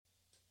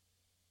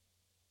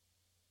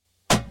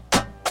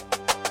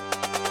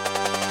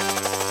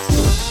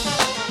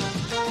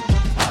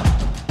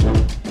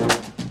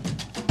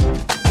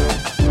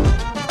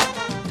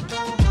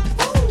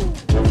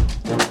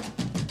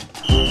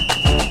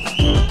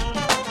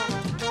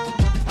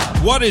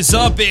What is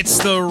up? It's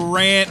The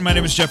Rant. My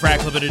name is Jeff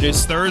Ratcliffe, and it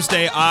is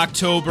Thursday,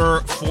 October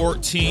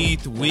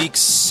 14th, week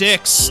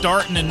 6,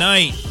 starting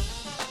tonight.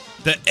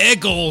 The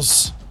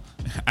Eagles,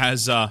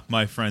 as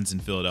my friends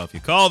in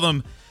Philadelphia call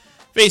them,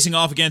 facing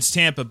off against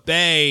Tampa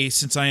Bay.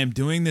 Since I am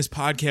doing this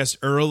podcast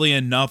early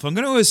enough, I'm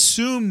going to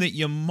assume that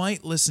you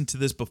might listen to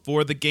this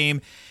before the game.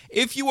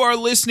 If you are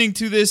listening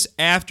to this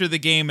after the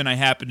game and I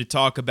happen to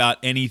talk about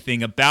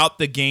anything about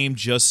the game,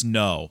 just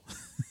know.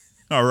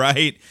 All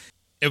right?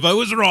 If I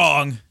was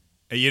wrong,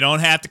 you don't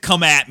have to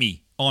come at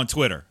me on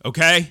Twitter,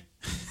 okay?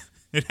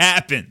 It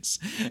happens.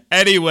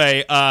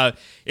 Anyway,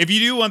 if you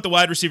do want the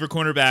wide receiver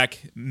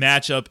cornerback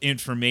matchup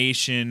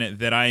information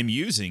that I'm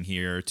using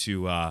here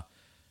to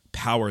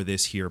power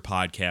this here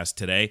podcast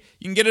today,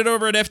 you can get it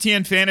over at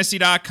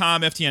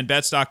ftnfantasy.com,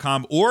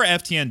 ftnbets.com, or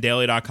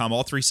ftndaily.com.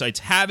 All three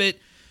sites have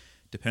it.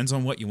 Depends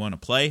on what you want to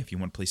play. If you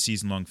want to play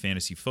season-long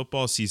fantasy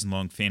football,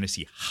 season-long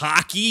fantasy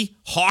hockey,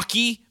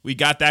 we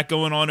got that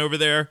going on over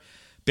there.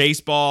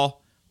 Baseball,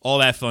 all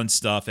that fun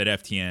stuff at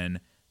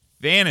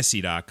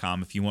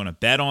ftnfantasy.com. If you want to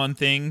bet on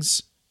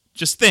things,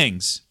 just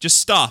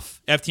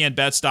stuff,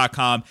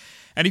 ftnbets.com.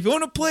 And if you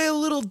want to play a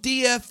little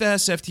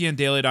DFS,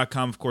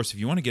 ftndaily.com. Of course, if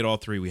you want to get all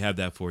three, we have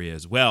that for you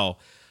as well.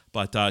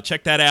 But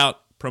check that out,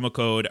 promo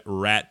code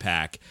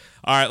RATPACK.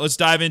 All right, let's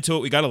dive into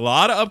it. We got a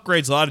lot of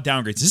upgrades, a lot of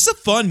downgrades. This is a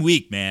fun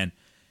week, man.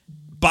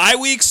 Bye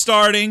week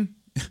starting.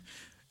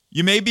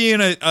 You may be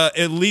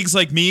in leagues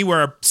like me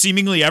where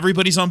seemingly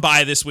everybody's on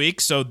bye this week,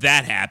 so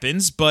that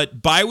happens.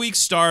 But bye week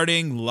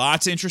starting,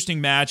 lots of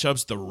interesting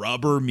matchups. The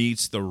rubber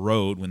meets the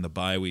road when the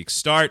bye weeks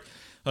start.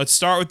 Let's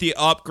start with the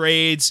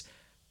upgrades.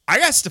 I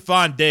got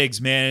Stephon Diggs,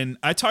 man.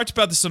 I talked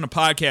about this on a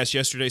podcast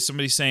yesterday.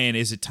 Somebody saying,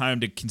 is it time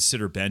to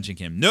consider benching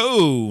him?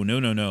 No.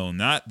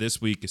 Not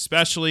this week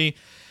especially.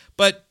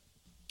 But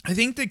I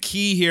think the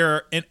key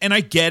here, and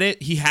I get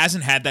it, he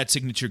hasn't had that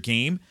signature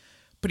game,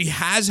 but he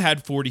has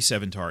had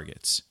 47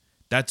 targets.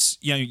 That's,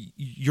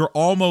 you're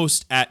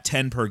almost at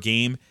 10 per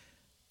game,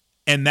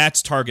 and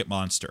that's target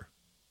monster.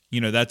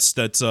 That's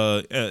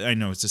I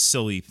know it's a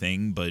silly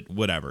thing, but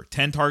whatever.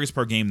 10 targets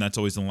per game, that's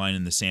always the line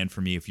in the sand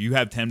for me. If you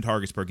have 10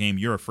 targets per game,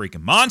 you're a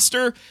freaking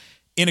monster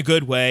in a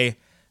good way,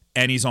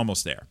 and he's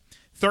almost there.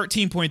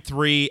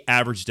 13.3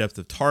 average depth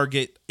of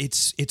target.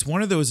 It's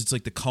one of those, it's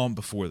like the calm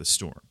before the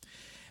storm.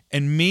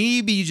 And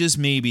maybe, just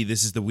maybe,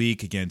 this is the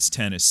week against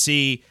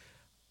Tennessee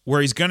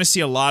where he's going to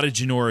see a lot of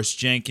Janoris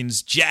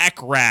Jenkins. Jack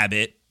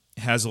Rabbit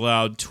has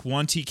allowed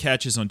 20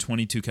 catches on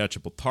 22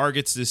 catchable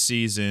targets this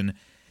season,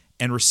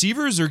 and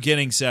receivers are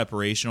getting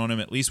separation on him,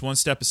 at least one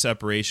step of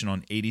separation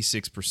on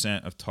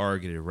 86% of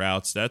targeted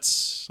routes.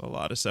 That's a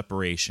lot of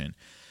separation.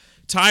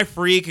 Ty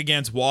Freak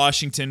against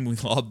Washington. We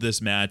love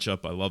this matchup.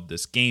 I love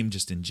this game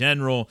just in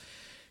general.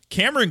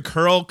 Cameron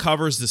Curl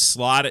covers the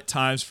slot at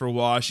times for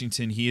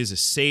Washington. He is a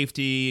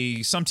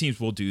safety. Some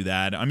teams will do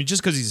that. I mean,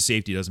 just because he's a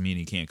safety doesn't mean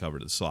he can't cover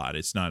the slot.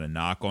 It's not a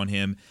knock on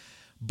him.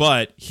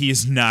 But he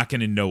is not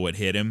going to know what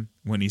hit him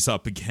when he's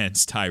up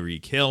against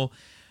Tyreek Hill.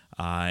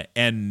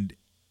 And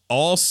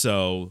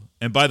also,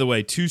 and by the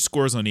way, 2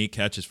 scores on 8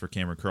 catches for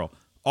Cameron Curl.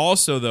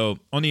 Also, though,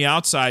 on the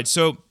outside,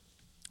 so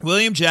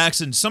William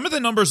Jackson, some of the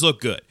numbers look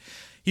good.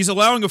 He's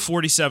allowing a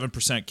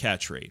 47%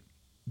 catch rate.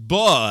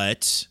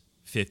 But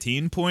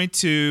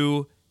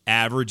 15.2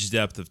 average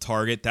depth of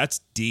target. That's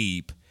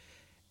deep.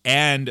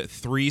 And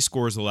 3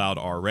 scores allowed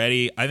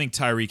already. I think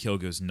Tyreek Hill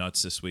goes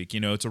nuts this week.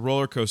 It's a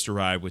roller coaster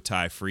ride with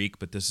Ty Freak,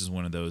 but this is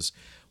one of those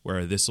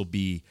where this will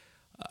be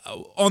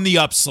on the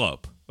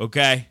upslope,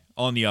 okay?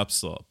 On the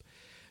upslope.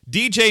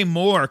 DJ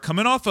Moore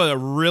coming off a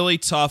really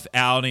tough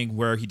outing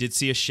where he did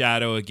see a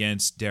shadow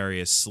against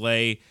Darius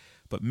Slay,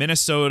 but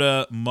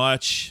Minnesota,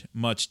 much,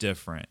 much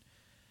different.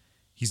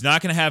 He's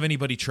not going to have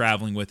anybody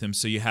traveling with him,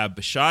 so you have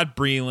Bashaud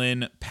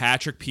Breeland,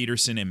 Patrick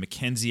Peterson, and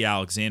Mackenzie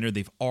Alexander.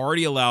 They've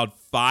already allowed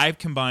 5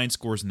 combined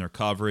scores in their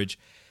coverage.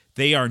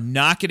 They are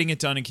not getting it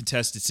done in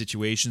contested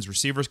situations.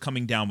 Receivers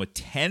coming down with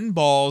 10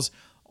 balls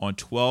on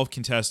 12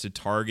 contested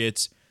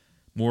targets.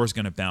 Moore's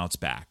going to bounce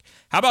back.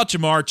 How about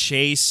Jamar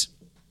Chase?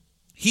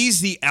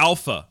 He's the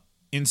alpha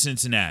in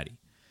Cincinnati.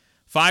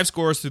 5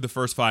 scores through the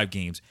first 5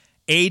 games.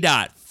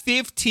 ADOT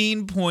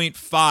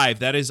 15.5.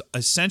 That is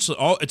essentially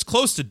it's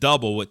close to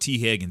double what T.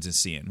 Higgins is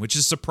seeing, which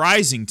is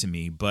surprising to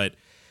me, but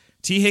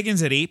T.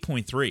 Higgins at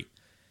 8.3.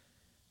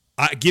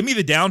 Give me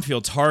the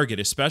downfield target,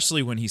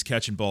 especially when he's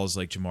catching balls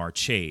like Jamar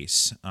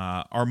Chase.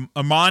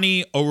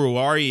 Armani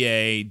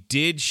Oruwariye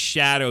did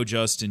shadow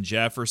Justin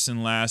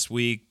Jefferson last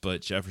week,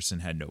 but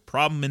Jefferson had no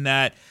problem in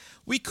that.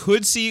 We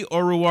could see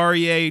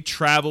Oruwariye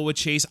travel with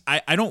Chase.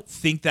 I don't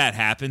think that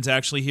happens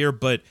actually here,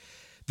 but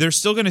they're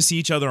still going to see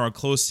each other on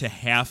close to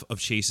half of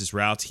Chase's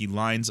routes. He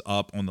lines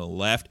up on the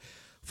left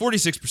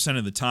 46%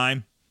 of the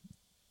time.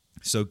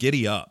 So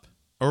giddy up.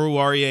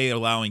 Oruwariye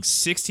allowing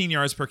 16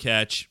 yards per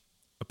catch.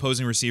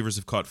 Opposing receivers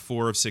have caught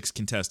 4 of 6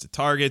 contested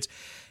targets.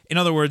 In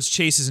other words,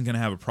 Chase isn't going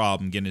to have a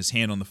problem getting his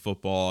hand on the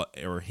football,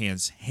 or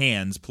hands,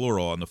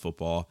 plural, on the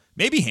football.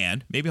 Maybe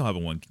hand. Maybe he'll have a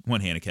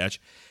one-handed catch.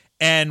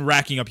 and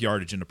racking up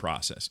yardage in the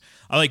process.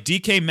 I like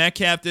DK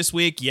Metcalf this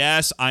week.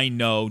 Yes, I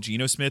know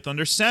Geno Smith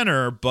under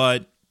center,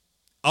 but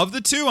of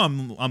the two,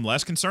 I'm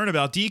less concerned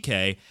about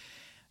DK.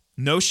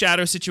 No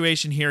shadow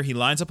situation here. He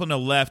lines up on the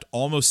left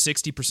almost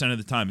 60% of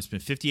the time. It's been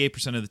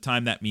 58% of the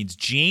time. That means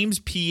James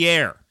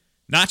Pierre,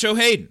 not Joe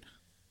Hayden.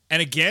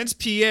 And against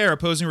Pierre,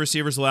 opposing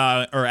receivers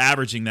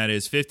averaging, that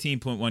is,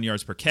 15.1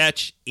 yards per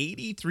catch.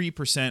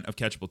 83% of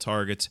catchable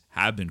targets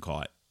have been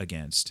caught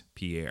against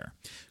Pierre.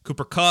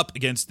 Cooper Kupp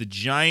against the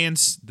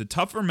Giants. The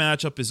tougher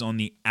matchup is on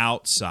the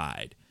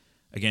outside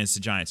against the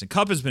Giants. And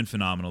Kupp has been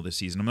phenomenal this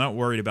season. I'm not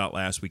worried about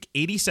last week.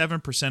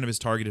 87% of his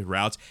targeted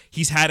routes,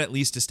 he's had at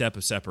least a step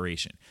of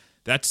separation.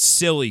 That's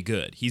silly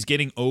good. He's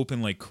getting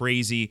open like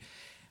crazy.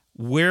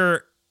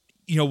 Where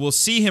we'll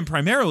see him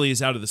primarily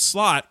is out of the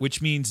slot,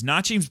 which means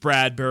not James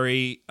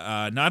Bradbury,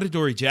 not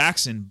Adoree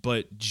Jackson,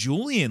 but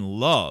Julian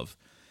Love,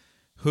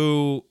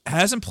 who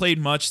hasn't played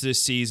much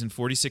this season,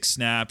 46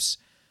 snaps,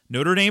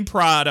 Notre Dame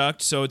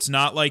product, so it's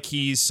not like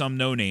he's some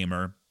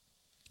no-namer,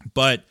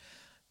 but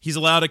he's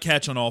allowed to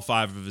catch on all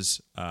 5 of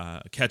his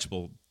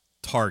catchable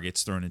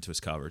targets thrown into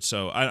his coverage.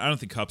 So I don't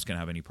think Kupp's going to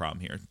have any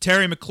problem here.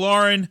 Terry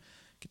McLaurin,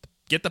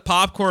 get the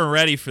popcorn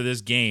ready for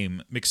this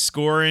game.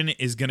 McScorin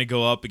is going to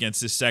go up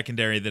against this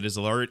secondary that has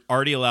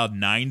already allowed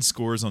 9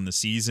 scores on the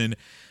season.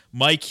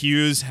 Mike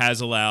Hughes has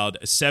allowed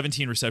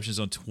 17 receptions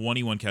on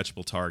 21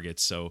 catchable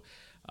targets. So,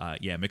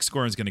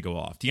 McScorin's going to go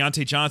off.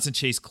 Deontay Johnson,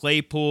 Chase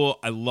Claypool.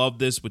 I love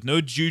this. With no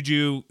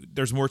Juju,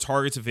 there's more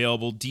targets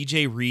available.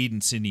 DJ Reed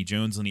and Sidney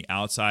Jones on the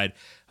outside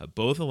have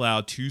both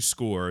allowed 2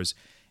 scores.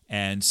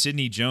 And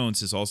Sidney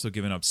Jones has also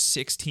given up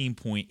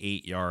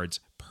 16.8 yards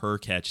per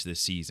catch this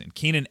season.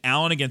 Keenan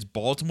Allen against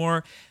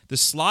Baltimore. The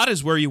slot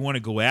is where you want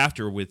to go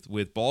after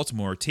with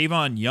Baltimore.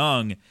 Tavon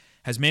Young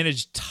has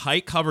managed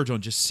tight coverage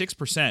on just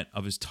 6%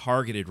 of his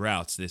targeted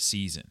routes this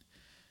season.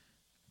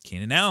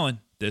 Keenan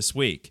Allen this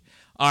week.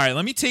 All right,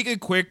 let me take a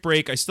quick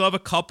break. I still have a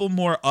couple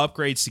more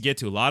upgrades to get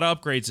to. A lot of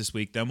upgrades this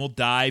week. Then we'll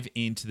dive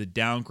into the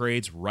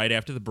downgrades right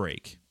after the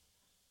break.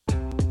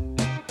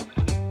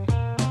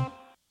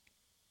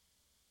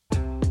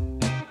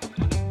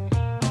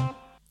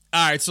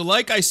 All right, so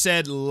like I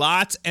said,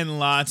 lots and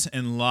lots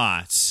and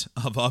lots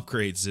of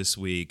upgrades this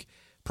week.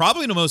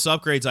 Probably the most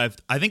upgrades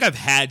I think I've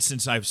had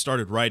since I've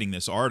started writing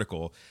this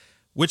article,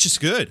 which is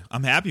good.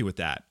 I'm happy with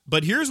that.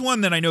 But here's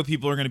one that I know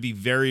people are going to be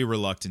very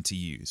reluctant to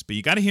use, but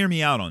you got to hear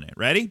me out on it.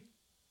 Ready?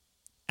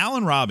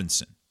 Allen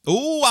Robinson.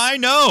 Oh, I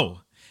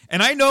know.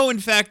 And I know, in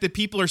fact, that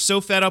people are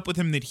so fed up with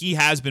him that he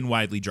has been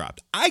widely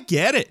dropped. I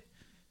get it.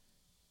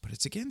 But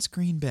it's against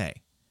Green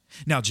Bay.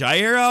 Now,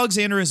 Jair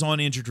Alexander is on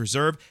injured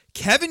reserve.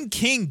 Kevin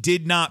King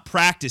did not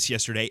practice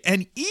yesterday.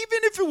 And even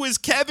if it was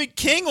Kevin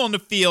King on the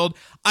field,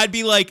 I'd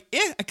be like,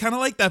 I kind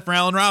of like that for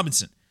Allen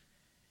Robinson.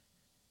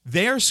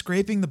 They're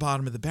scraping the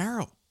bottom of the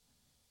barrel.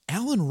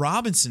 Allen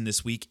Robinson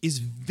this week is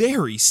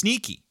very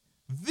sneaky.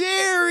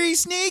 Very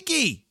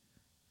sneaky.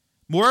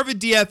 More of a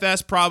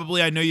DFS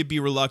probably. I know you'd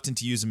be reluctant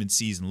to use him in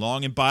season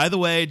long. And by the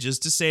way,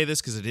 just to say this,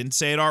 because I didn't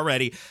say it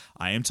already,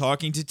 I am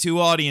talking to 2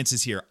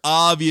 audiences here.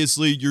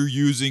 Obviously, you're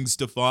using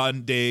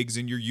Stephon Diggs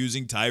and you're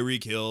using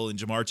Tyreek Hill and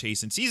Jamar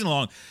Chase in season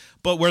long.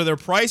 But when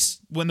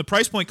the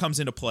price point comes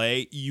into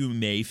play, you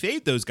may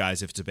fade those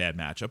guys if it's a bad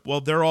matchup. Well,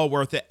 they're all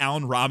worth it.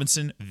 Allen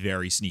Robinson,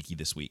 very sneaky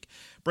this week.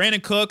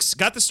 Brandon Cooks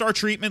got the star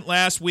treatment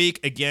last week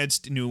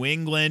against New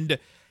England.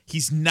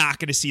 He's not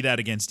going to see that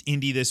against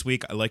Indy this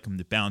week. I like him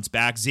to bounce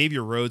back.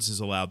 Xavier Rhodes has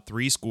allowed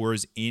 3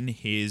 scores in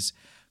his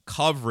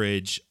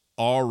coverage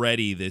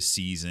already this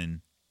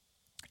season.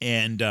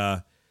 And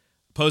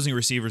opposing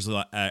receivers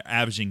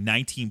averaging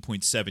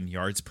 19.7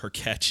 yards per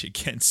catch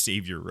against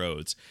Xavier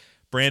Rhodes.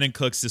 Brandon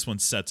Cooks, this one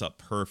sets up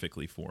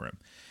perfectly for him.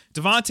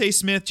 Devontae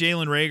Smith,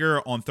 Jalen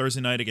Reagor on Thursday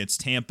night against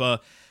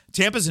Tampa.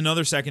 Tampa's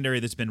another secondary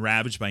that's been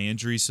ravaged by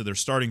injuries, so they're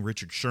starting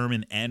Richard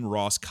Sherman and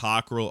Ross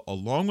Cockrell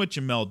along with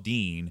Jamel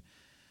Dean.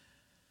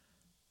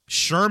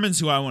 Sherman's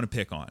who I want to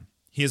pick on.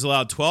 He has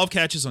allowed 12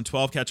 catches on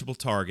 12 catchable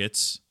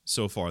targets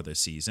so far this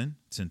season,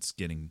 since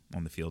getting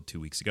on the field 2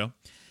 weeks ago.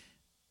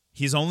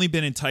 He's only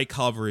been in tight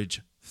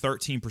coverage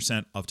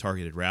 13% of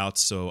targeted routes,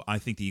 so I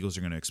think the Eagles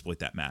are going to exploit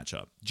that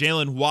matchup.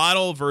 Jalen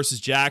Waddle versus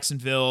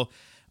Jacksonville.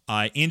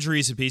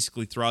 Injuries have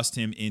basically thrust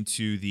him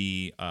into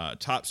the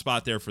top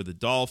spot there for the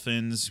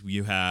Dolphins.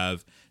 You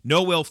have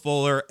no Will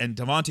Fuller, and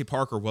Devontae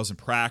Parker wasn't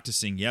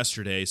practicing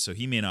yesterday, so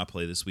he may not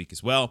play this week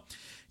as well.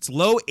 It's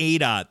low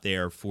ADOT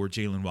there for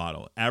Jalen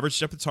Waddle. Average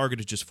depth of target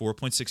is just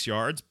 4.6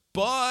 yards,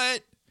 but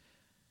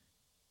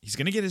he's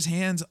going to get his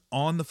hands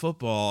on the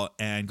football,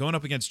 and going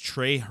up against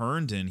Trey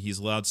Herndon, he's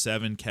allowed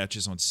 7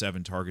 catches on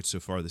 7 targets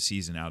so far this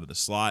season out of the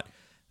slot.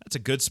 That's a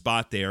good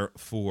spot there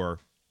for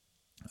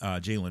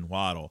Jalen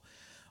Waddle.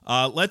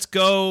 Let's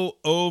go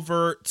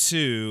over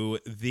to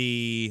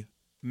the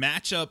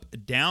matchup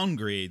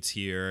downgrades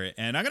here.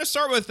 And I'm going to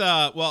start with,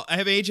 I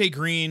have AJ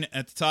Green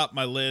at the top of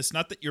my list.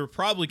 Not that you're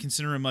probably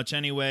considering much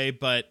anyway,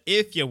 but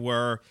if you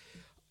were,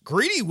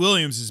 Greedy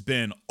Williams has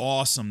been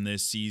awesome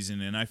this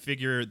season. And I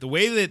figure the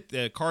way that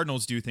the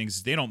Cardinals do things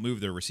is they don't move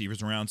their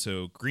receivers around.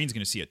 So Green's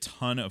going to see a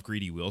ton of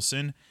Greedy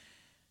Wilson.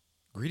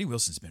 Greedy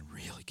Wilson's been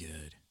really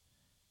good.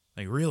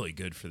 Like, really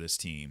good for this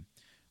team.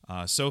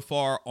 So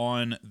far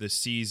on the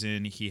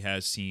season, he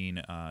has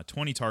seen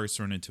 20 targets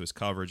thrown into his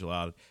coverage,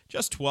 allowed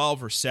just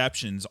 12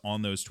 receptions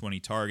on those 20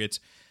 targets.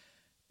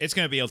 It's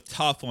going to be a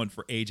tough one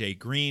for A.J.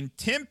 Green.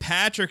 Tim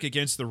Patrick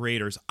against the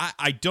Raiders.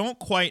 I don't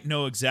quite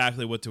know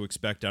exactly what to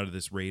expect out of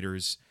this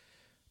Raiders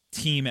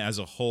team as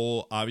a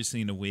whole, obviously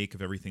in the wake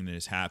of everything that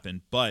has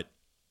happened. But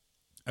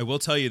I will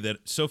tell you that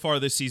so far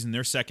this season,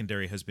 their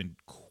secondary has been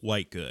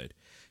quite good.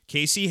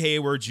 Casey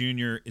Hayward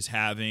Jr. is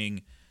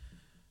having...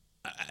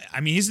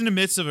 he's in the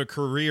midst of a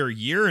career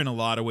year in a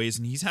lot of ways,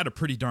 and he's had a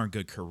pretty darn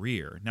good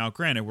career. Now,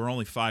 granted, we're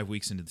only 5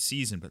 weeks into the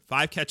season, but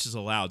 5 catches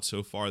allowed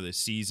so far this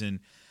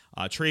season.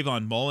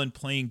 Trayvon Mullen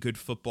playing good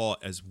football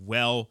as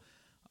well,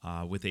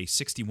 with a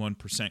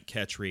 61%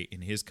 catch rate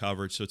in his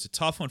coverage. So it's a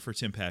tough one for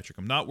Tim Patrick.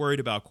 I'm not worried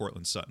about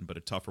Cortland Sutton, but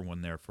a tougher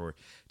one there for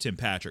Tim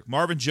Patrick.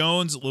 Marvin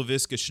Jones,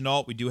 Laviska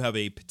Shenault. We do have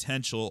a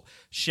potential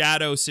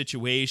shadow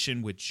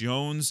situation with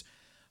Jones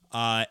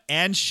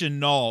and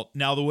Shenault.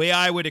 Now, the way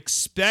I would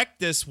expect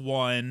this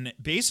one,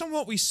 based on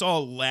what we saw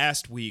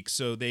last week,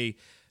 so they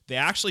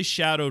actually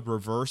shadowed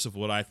reverse of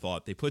what I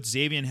thought. They put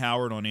Xavier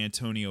Howard on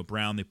Antonio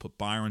Brown. They put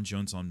Byron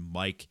Jones on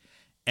Mike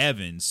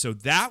Evans. So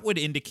that would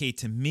indicate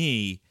to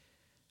me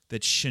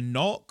that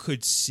Shenault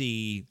could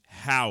see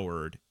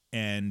Howard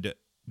and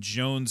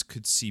Jones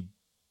could see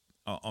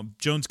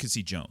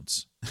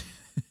Jones,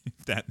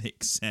 if that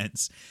makes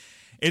sense.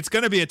 It's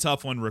going to be a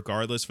tough one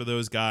regardless for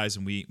those guys,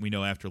 and we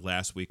know after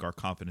last week our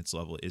confidence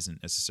level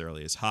isn't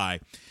necessarily as high.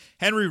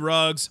 Henry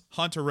Ruggs,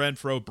 Hunter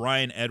Renfrow,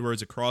 Brian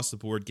Edwards across the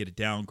board get a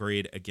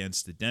downgrade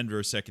against the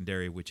Denver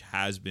secondary, which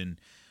has been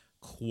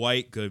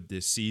quite good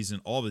this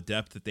season. All the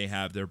depth that they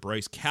have there.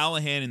 Bryce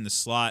Callahan in the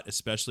slot,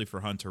 especially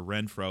for Hunter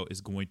Renfrow, is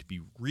going to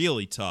be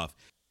really tough.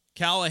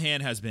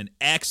 Callahan has been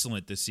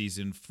excellent this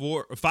season,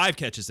 5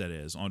 catches that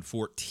is, on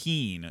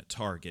 14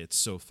 targets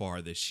so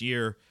far this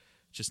year.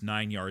 Just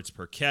 9 yards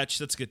per catch.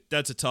 That's good.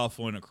 That's a tough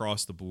one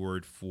across the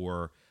board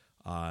for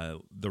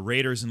the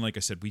Raiders. And like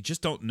I said, we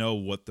just don't know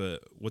what the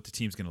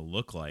team's going to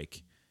look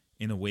like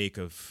in the wake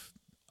of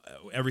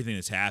everything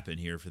that's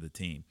happened here for the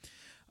team.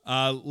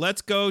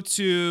 Let's go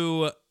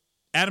to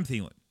Adam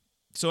Thielen.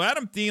 So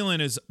Adam Thielen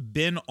has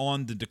been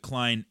on the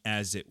decline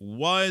as it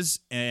was,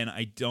 and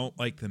I don't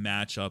like the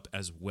matchup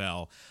as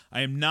well.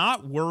 I am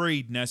not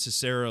worried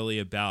necessarily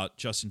about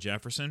Justin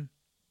Jefferson.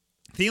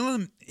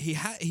 Thielen,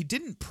 he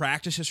didn't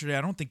practice yesterday.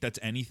 I don't think that's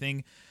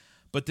anything,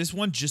 but this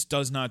one just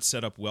does not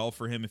set up well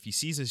for him. If he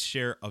sees his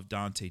share of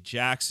Dante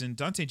Jackson's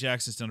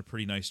done a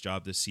pretty nice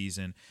job this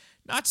season.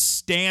 Not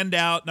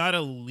standout, not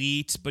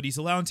elite, but he's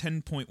allowing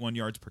 10.1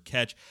 yards per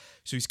catch,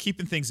 so he's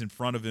keeping things in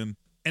front of him,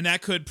 and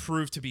that could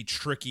prove to be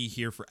tricky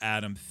here for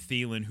Adam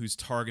Thielen, whose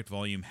target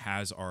volume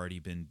has already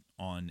been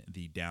on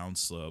the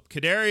downslope.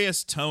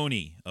 Kadarius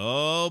Toney,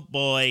 oh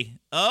boy.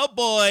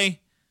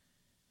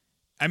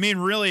 I mean,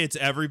 really, it's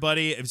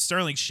everybody. It's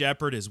Sterling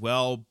Shepard as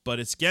well, but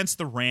it's against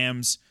the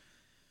Rams.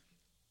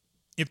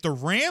 If the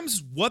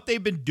Rams, what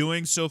they've been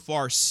doing so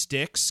far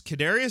sticks,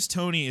 Kadarius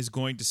Toney is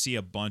going to see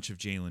a bunch of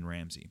Jalen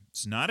Ramsey.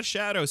 It's not a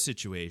shadow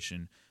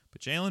situation,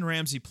 but Jalen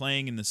Ramsey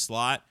playing in the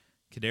slot,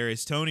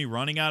 Kadarius Toney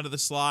running out of the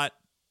slot,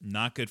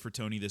 not good for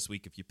Toney this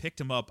week. If you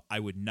picked him up, I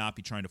would not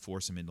be trying to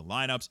force him into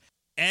lineups.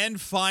 And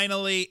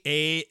finally,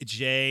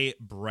 A.J.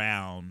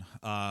 Brown.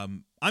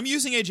 I'm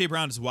using A.J.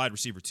 Brown as a wide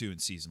receiver, too, in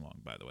season long,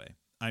 by the way.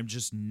 I'm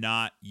just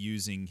not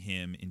using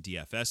him in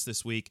DFS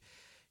this week.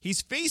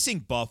 He's facing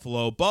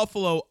Buffalo.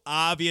 Buffalo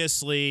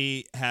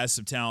obviously has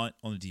some talent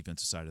on the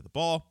defensive side of the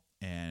ball,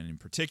 and in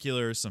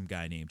particular, some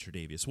guy named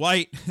Tre'Davious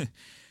White,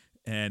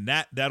 and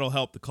that'll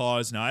help the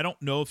cause. Now, I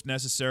don't know if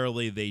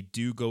necessarily they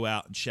do go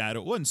out and shadow.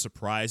 It wouldn't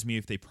surprise me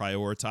if they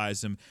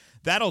prioritize him.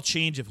 That'll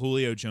change if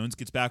Julio Jones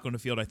gets back on the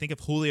field. I think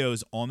if Julio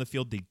is on the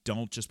field, they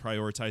don't just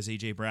prioritize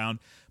A.J. Brown.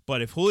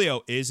 But if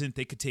Julio isn't,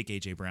 they could take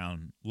A.J.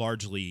 Brown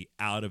largely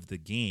out of the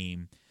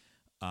game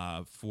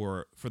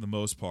for the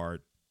most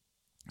part.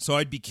 So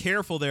I'd be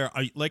careful there.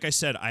 Like I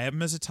said, I have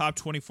him as a top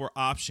 24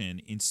 option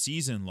in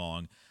season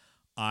long.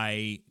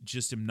 I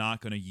just am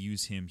not going to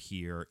use him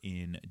here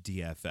in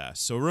DFS.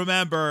 So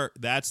remember,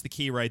 that's the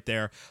key right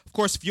there. Of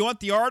course, if you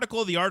want the article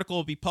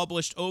will be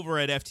published over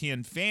at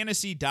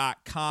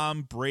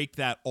ftnfantasy.com. Break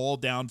that all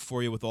down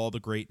for you with all the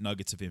great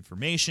nuggets of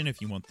information.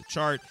 If you want the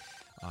chart,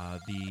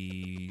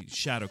 the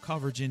shadow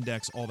coverage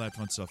index, all that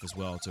fun stuff as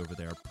well, it's over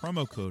there.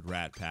 Promo code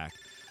RATPACK.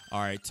 All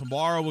right,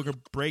 tomorrow we're going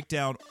to break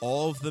down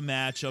all of the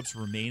matchups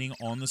remaining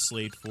on the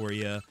slate for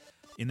you.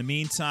 In the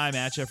meantime,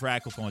 at Jeff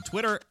Ratcliffe on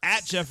Twitter,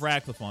 at Jeff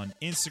Ratcliffe on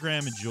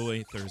Instagram.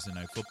 Enjoy Thursday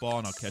Night Football,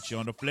 and I'll catch you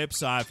on the flip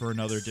side for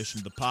another edition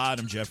of the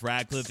pod. I'm Jeff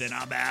Ratcliffe, and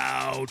I'm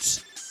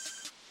out.